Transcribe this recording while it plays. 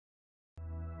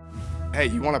hey,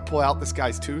 you want to pull out this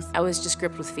guy's tooth? I was just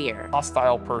gripped with fear.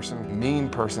 Hostile person, mean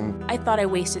person. I thought I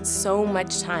wasted so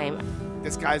much time.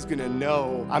 This guy's gonna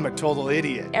know I'm a total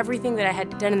idiot. Everything that I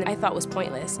had done I thought was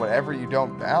pointless. Whatever you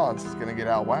don't balance is gonna get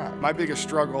out of whack. My biggest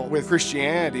struggle with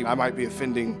Christianity, I might be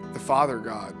offending the Father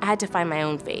God. I had to find my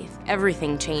own faith.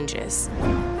 Everything changes.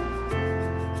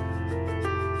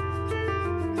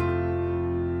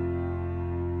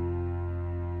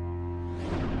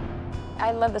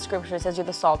 I love the scripture. It says you're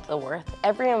the salt of the earth.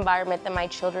 Every environment that my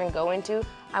children go into,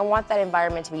 I want that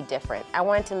environment to be different. I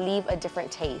want it to leave a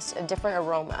different taste, a different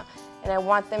aroma. And I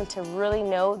want them to really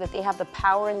know that they have the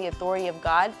power and the authority of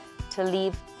God to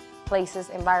leave places,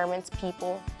 environments,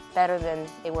 people better than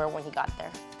they were when he got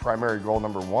there. Primary goal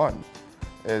number one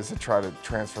is to try to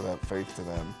transfer that faith to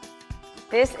them.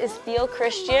 This is Feel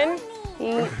Christian. He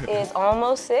is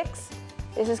almost 6.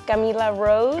 This is Camila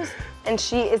Rose, and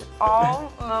she is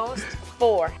almost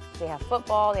 4. They have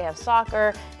football, they have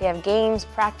soccer, they have games,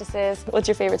 practices. What's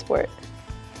your favorite sport?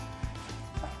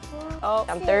 Oh,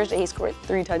 on Thursday he scored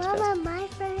 3 touchdowns. Mama, my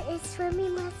friend is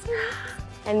swimming lessons.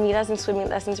 And Mira's in swimming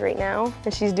lessons right now,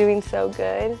 and she's doing so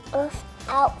good.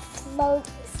 Out floats.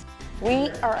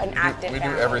 We are an active We do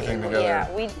family. everything together. Yeah,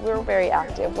 we're very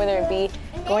active, whether it be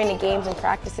going to games and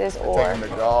practices or Taking the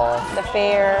golf. the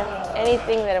fair,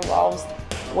 anything that involves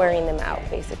wearing them out,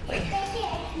 basically.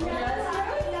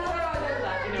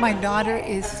 My daughter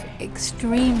is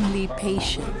extremely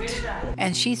patient,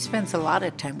 and she spends a lot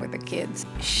of time with the kids.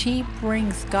 She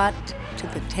brings God to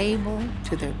the table,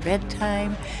 to their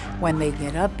bedtime. When they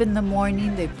get up in the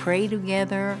morning, they pray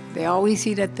together. They always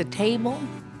eat at the table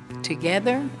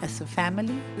together as a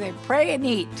family. They pray and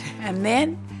eat, and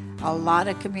then a lot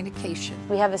of communication.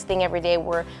 We have this thing every day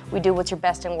where we do what's your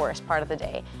best and worst part of the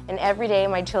day. And every day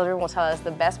my children will tell us the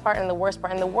best part and the worst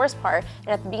part and the worst part. And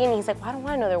at the beginning he's like, well, I don't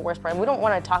want to know their worst part. We don't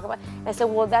want to talk about it. And I said,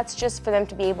 well, that's just for them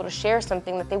to be able to share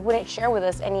something that they wouldn't share with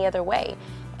us any other way.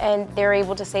 And they're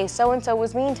able to say, so-and-so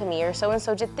was mean to me, or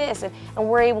so-and-so did this. And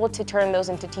we're able to turn those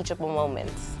into teachable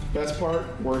moments. Best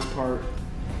part, worst part.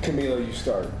 Camila, you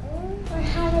start. We're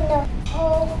having the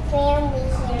whole family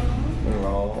here.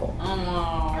 Oh.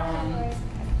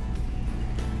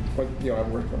 What, you have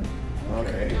work on?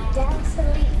 Okay.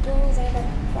 Absolute beans are the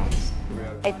best.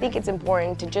 I think it's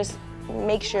important to just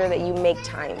make sure that you make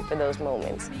time for those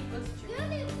moments.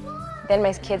 Then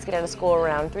my kids get out of school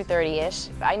around 3:30-ish.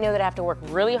 I know that I have to work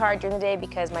really hard during the day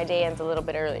because my day ends a little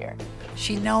bit earlier.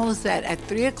 She knows that at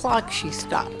 3 o'clock she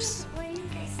stops,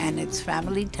 and it's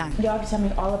family time. Y'all have to tell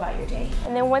me all about your day.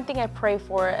 And then one thing I pray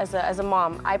for as a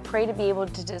mom, I pray to be able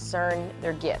to discern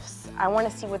their gifts. I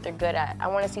want to see what they're good at. I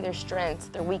want to see their strengths,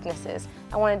 their weaknesses.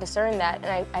 I want to discern that,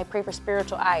 and I pray for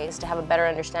spiritual eyes to have a better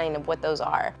understanding of what those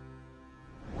are.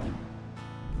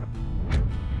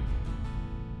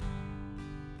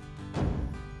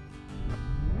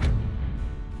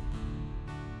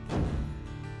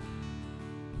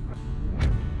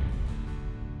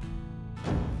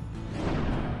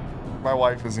 My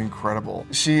wife is incredible.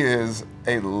 She is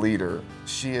a leader.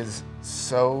 She is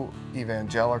so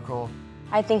evangelical.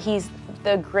 I think he's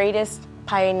the greatest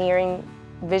pioneering,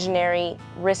 visionary,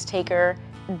 risk-taker,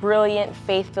 brilliant,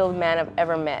 faith-filled man I've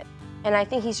ever met. And I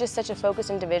think he's just such a focused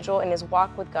individual in his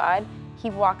walk with God. He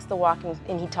walks the walk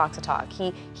and he talks the talk.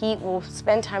 He will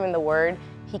spend time in the Word.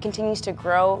 He continues to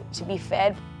grow, to be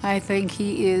fed. I think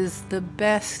he is the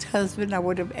best husband I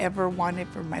would have ever wanted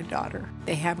for my daughter.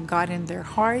 They have God in their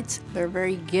hearts. They're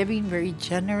very giving, very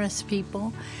generous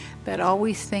people that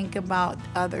always think about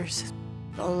others.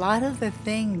 A lot of the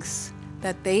things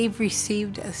that they've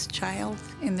received as child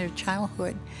in their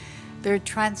childhood, they're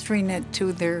transferring it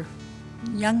to their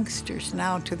youngsters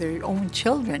now, to their own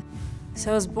children.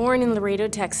 So I was born in Laredo,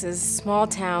 Texas, small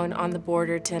town on the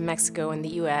border to Mexico in the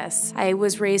U.S. I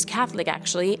was raised Catholic,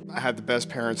 actually. I had the best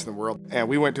parents in the world, and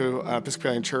we went to an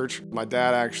Episcopalian church. My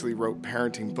dad actually wrote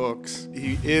parenting books.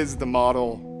 He is the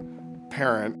model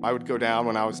parent. I would go down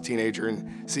when I was a teenager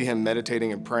and see him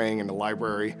meditating and praying in the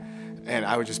library, and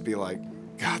I would just be like,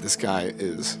 God, this guy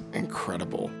is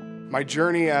incredible. My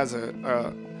journey as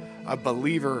a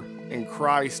believer in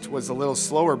Christ was a little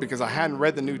slower because I hadn't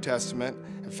read the New Testament.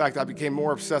 In fact, I became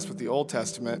more obsessed with the Old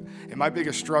Testament. And my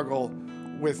biggest struggle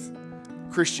with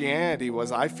Christianity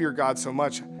was I fear God so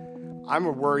much. I'm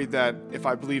worried that if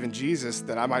I believe in Jesus,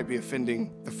 that I might be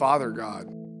offending the Father God.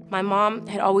 My mom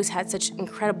had always had such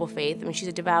incredible faith. I mean, she's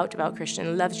a devout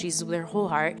Christian, loves Jesus with her whole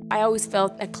heart. I always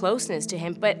felt a closeness to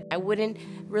him, but I wouldn't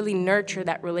really nurture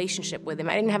that relationship with him.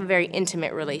 I didn't have a very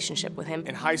intimate relationship with him.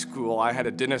 In high school, I had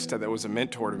a dentist that was a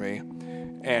mentor to me.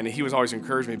 And he was always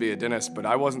encouraging me to be a dentist, but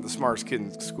I wasn't the smartest kid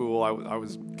in school. I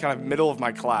was kind of middle of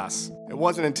my class. It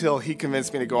wasn't until he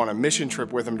convinced me to go on a mission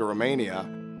trip with him to Romania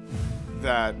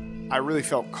that I really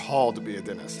felt called to be a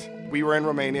dentist. We were in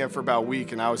Romania for about a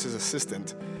week, and I was his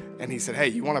assistant. And he said, hey,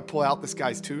 you want to pull out this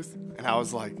guy's tooth? And I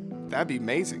was like, that'd be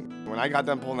amazing. When I got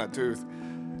done pulling that tooth,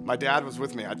 my dad was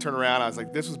with me. I turned around, I was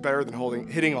like, this was better than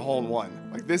hitting a hole in one.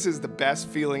 Like, this is the best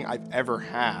feeling I've ever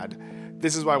had.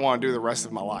 This is what I want to do the rest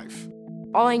of my life.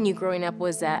 All I knew growing up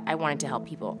was that I wanted to help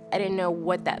people. I didn't know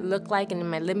what that looked like, and in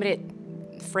my limited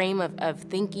frame of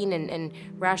thinking and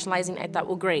rationalizing, I thought,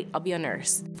 well, great, I'll be a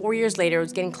nurse. 4 years later, I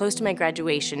was getting close to my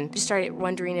graduation. I just started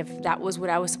wondering if that was what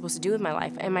I was supposed to do with my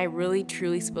life. Am I really,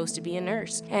 truly supposed to be a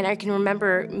nurse? And I can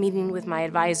remember meeting with my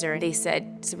advisor. They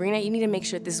said, Sabrina, you need to make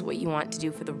sure this is what you want to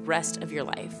do for the rest of your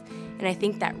life. And I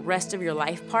think that rest of your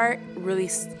life part really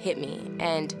hit me.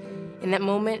 And in that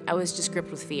moment, I was just gripped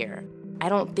with fear. I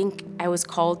don't think I was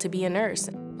called to be a nurse.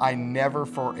 I never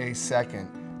for a second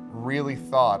really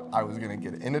thought I was gonna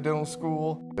get into dental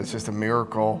school. It's just a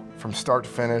miracle from start to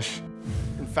finish.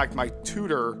 In fact, my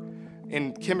tutor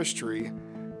in chemistry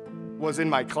was in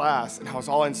my class, and I was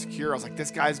all insecure. I was like,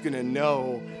 this guy's gonna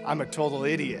know I'm a total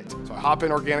idiot. So I hop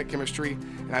in organic chemistry,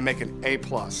 and I make an A+,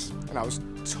 and I was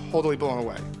totally blown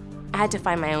away. I had to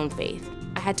find my own faith.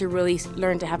 I had to really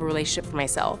learn to have a relationship for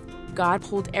myself. God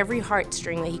pulled every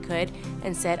heartstring that he could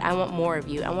and said, I want more of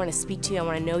you. I want to speak to you. I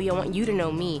want to know you. I want you to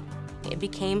know me. It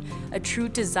became a true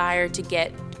desire to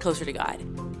get closer to God.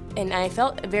 And I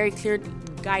felt a very clear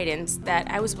guidance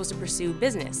that I was supposed to pursue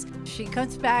business. She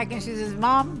comes back and she says,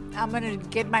 Mom, I'm going to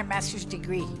get my master's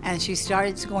degree. And she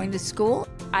starts going to school.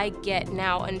 I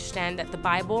understand that the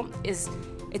Bible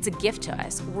it's a gift to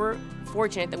us. We're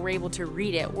fortunate that we're able to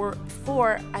read it.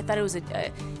 I thought it was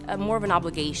a more of an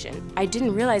obligation. I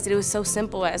didn't realize that it was so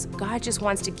simple as God just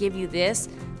wants to give you this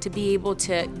to be able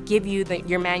to give you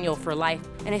your manual for life.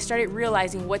 And I started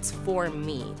realizing what's for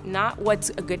me, not what's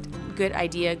a good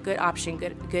idea, good option,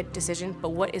 good decision, but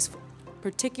what is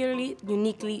particularly,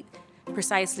 uniquely,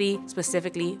 precisely,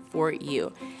 specifically for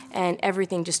you. And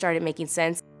everything just started making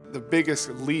sense. The biggest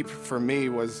leap for me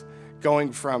was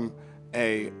going from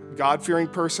a God-fearing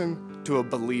person to a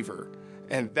believer.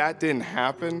 And that didn't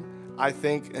happen, I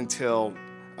think, until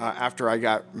after I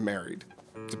got married,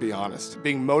 to be honest.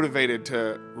 Being motivated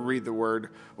to read the Word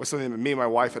was something that me and my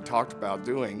wife had talked about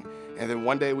doing. And then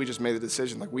one day we just made the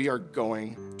decision, like, we are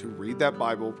going to read that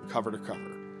Bible cover to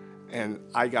cover. And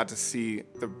I got to see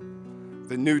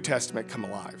the New Testament come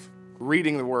alive.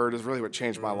 Reading the Word is really what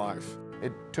changed my life.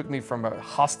 It took me from a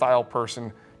hostile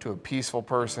person to a peaceful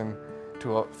person,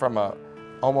 from a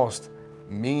almost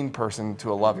mean person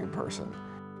to a loving person.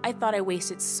 I thought I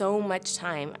wasted so much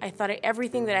time. I thought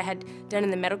everything that I had done in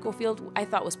the medical field, I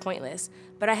thought was pointless.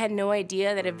 But I had no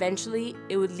idea that eventually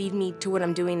it would lead me to what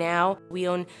I'm doing now. We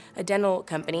own a dental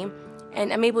company,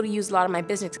 and I'm able to use a lot of my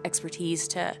business expertise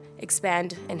to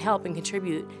expand and help and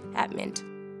contribute at Mint.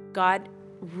 God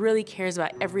really cares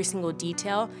about every single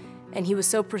detail, and he was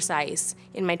so precise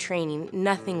in my training.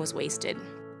 Nothing was wasted.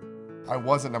 I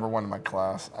wasn't number one in my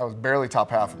class. I was barely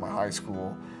top half of my high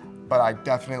school, but I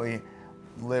definitely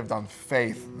lived on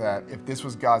faith that if this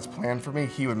was God's plan for me,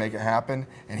 he would make it happen,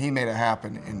 and he made it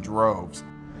happen in droves.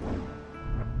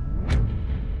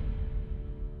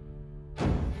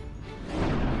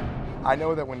 I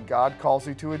know that when God calls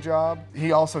you to a job,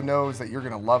 he also knows that you're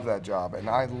gonna love that job, and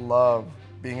I love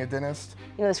being a dentist.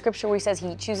 You know, the scripture where he says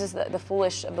he chooses the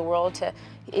foolish of the world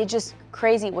it's just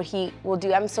crazy what he will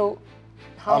do. I'm so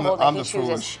humble that he chooses I'm the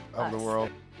foolish of the world.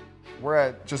 We're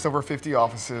at just over 50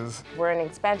 offices. We're in an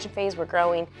expansion phase, we're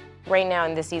growing. Right now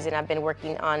in this season, I've been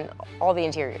working on all the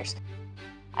interiors.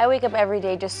 I wake up every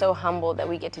day just so humbled that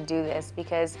we get to do this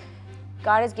because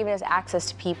God has given us access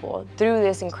to people through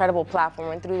this incredible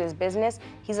platform and through this business.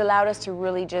 He's allowed us to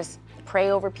really just pray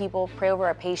over people, pray over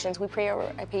our patients. We pray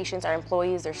over our patients, our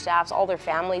employees, their staffs, all their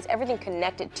families. Everything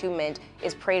connected to Mint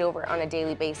is prayed over on a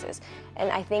daily basis. And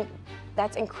I think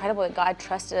that's incredible that God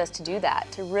trusted us to do that,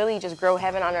 to really just grow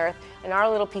heaven on earth in our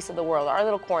little piece of the world, our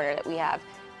little corner that we have.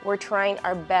 We're trying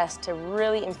our best to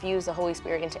really infuse the Holy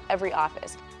Spirit into every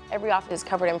office. Every office is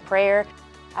covered in prayer.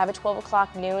 I have a 12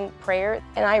 o'clock noon prayer,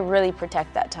 and I really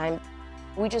protect that time.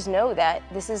 We just know that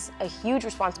this is a huge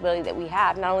responsibility that we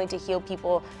have, not only to heal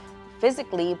people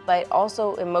physically, but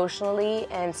also emotionally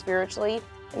and spiritually.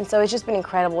 And so it's just been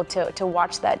incredible to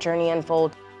watch that journey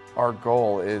unfold. Our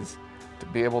goal is to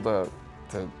be able to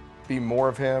be more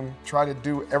of him, try to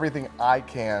do everything I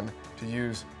can to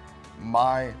use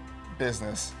my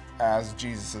business as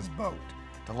Jesus's boat,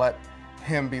 to let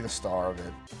him be the star of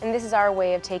it. And this is our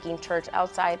way of taking church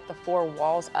outside the four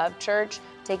walls of church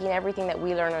taking everything that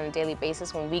we learn on a daily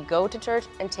basis when we go to church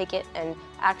and take it and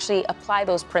actually apply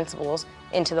those principles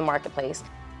into the marketplace.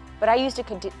 But I used to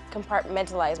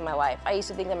compartmentalize my life. I used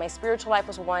to think that my spiritual life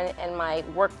was one and my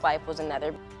work life was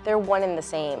another. They're one and the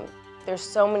same. There's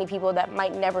so many people that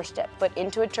might never step foot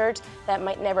into a church, that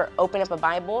might never open up a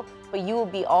Bible, but you will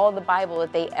be all the Bible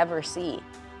that they ever see.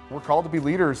 We're called to be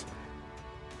leaders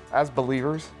as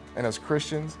believers and as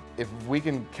Christians. If we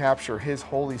can capture His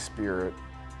Holy Spirit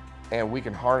and we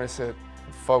can harness it,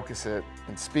 focus it,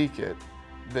 and speak it,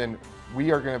 then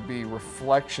we are going to be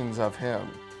reflections of Him.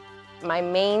 My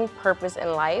main purpose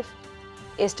in life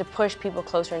is to push people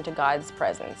closer into God's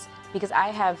presence, because I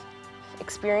have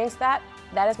experienced that.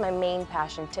 That is my main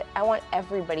passion. I want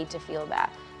everybody to feel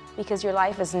that, because your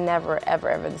life is never, ever,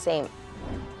 ever the same.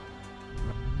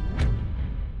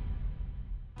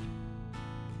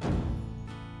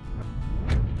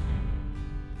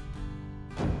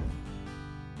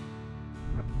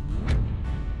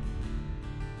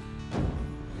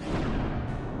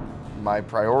 My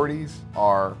priorities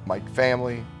are my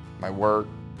family, my work.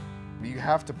 You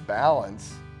have to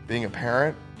balance being a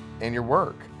parent and your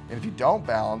work. And if you don't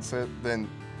balance it, then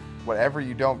whatever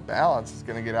you don't balance is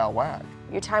going to get out of whack.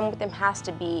 Your time with them has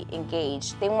to be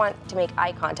engaged. They want to make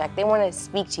eye contact. They want to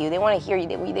speak to you. They want to hear you.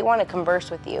 They want to converse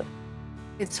with you.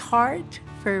 It's hard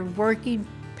for working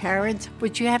parents,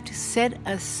 but you have to set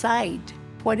aside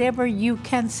whatever you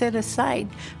can set aside,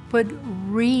 but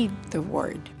read the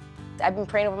Word. I've been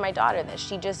praying over my daughter that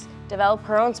she just develop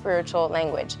her own spiritual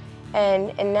language.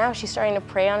 And now she's starting to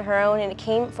pray on her own, and it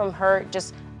came from her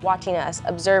just watching us,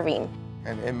 observing.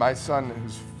 And my son,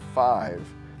 who's 5,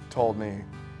 told me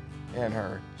and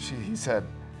her, he said,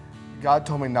 God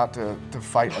told me not to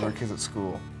fight other kids at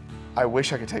school. I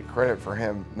wish I could take credit for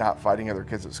him not fighting other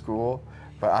kids at school,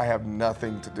 but I have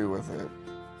nothing to do with it.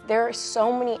 There are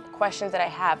so many questions that I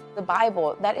have. The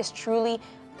Bible, that is truly,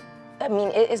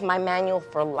 it is my manual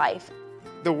for life.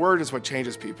 The Word is what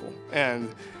changes people.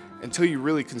 And until you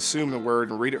really consume the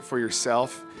Word and read it for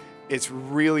yourself, it's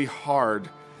really hard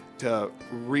to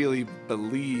really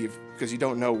believe, because you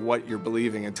don't know what you're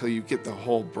believing until you get the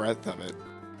whole breadth of it.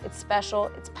 It's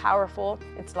special, it's powerful,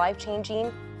 it's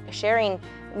life-changing. Sharing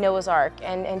Noah's Ark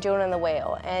and Jonah and the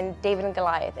whale and David and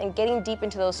Goliath, and getting deep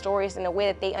into those stories in a way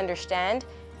that they understand,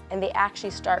 and they actually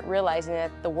start realizing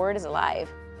that the Word is alive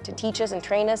to teach us and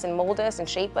train us and mold us and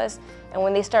shape us. And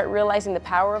when they start realizing the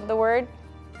power of the Word,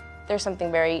 there's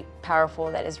something very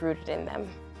powerful that is rooted in them.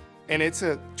 And it's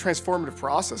a transformative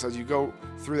process as you go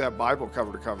through that Bible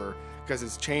cover to cover, because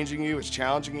it's changing you, it's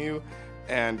challenging you,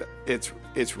 and it's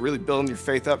really building your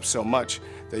faith up so much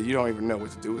that you don't even know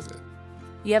what to do with it.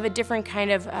 You have a different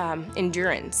kind of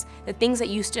endurance. The things that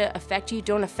used to affect you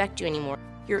don't affect you anymore.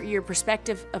 Your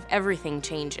perspective of everything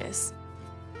changes.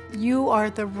 You are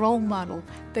the role model.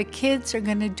 The kids are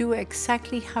going to do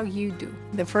exactly how you do.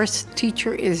 The first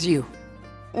teacher is you.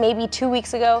 Maybe 2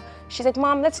 weeks ago, she's like,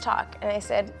 Mom, let's talk. And I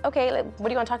said, okay, what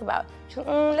do you want to talk about? She's like,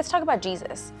 let's talk about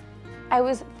Jesus. I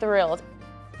was thrilled.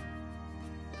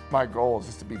 My goal is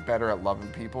just to be better at loving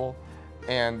people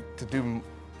and to do,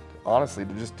 honestly,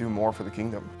 to just do more for the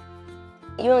kingdom.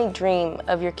 You only dream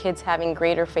of your kids having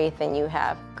greater faith than you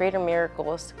have, greater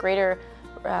miracles, greater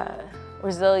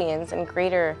resilience, and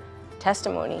greater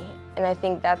testimony. And I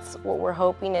think that's what we're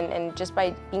hoping, and just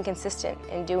by being consistent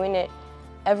and doing it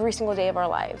every single day of our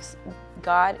lives,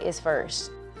 God is first.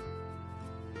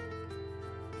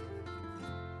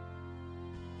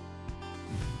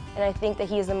 And I think that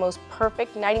He is the most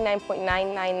perfect,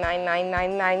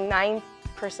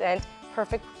 99.9999999%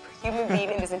 perfect human being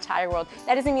in this entire world.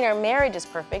 That doesn't mean our marriage is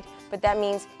perfect, but that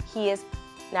means He is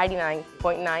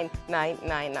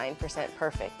 99.9999%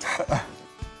 perfect.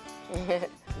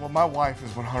 Well, my wife is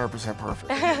 100%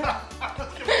 perfect.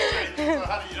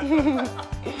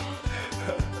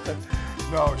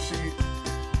 No, she is.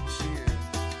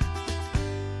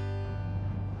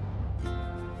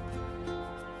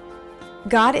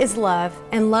 God is love,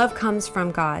 and love comes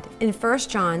from God. In 1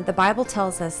 John, the Bible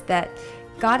tells us that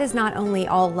God is not only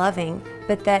all-loving,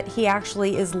 but that He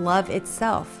actually is love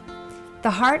itself. The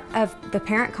heart of the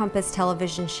Parent Compass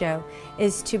television show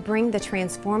is to bring the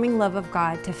transforming love of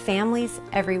God to families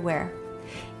everywhere.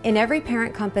 In every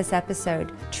Parent Compass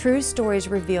episode, true stories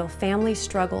reveal family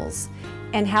struggles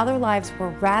and how their lives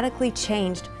were radically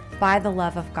changed by the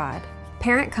love of God.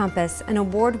 Parent Compass, an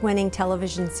award-winning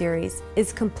television series,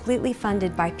 is completely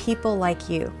funded by people like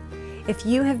you. If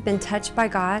you have been touched by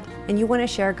God and you want to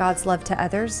share God's love to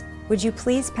others, would you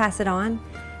please pass it on?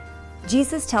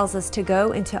 Jesus tells us to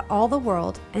go into all the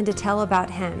world and to tell about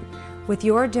Him. With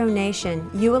your donation,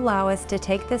 you allow us to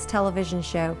take this television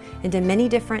show into many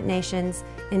different nations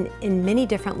and in many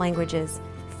different languages,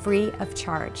 free of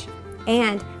charge.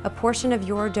 And a portion of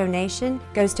your donation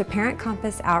goes to Parent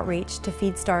Compass Outreach to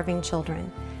feed starving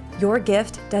children. Your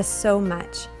gift does so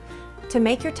much. To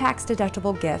make your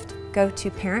tax-deductible gift, go to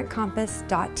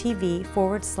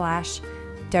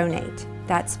parentcompass.tv/donate.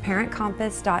 That's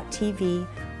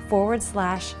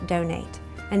parentcompass.tv/donate.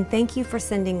 And thank you for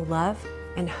sending love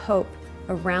and hope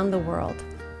around the world.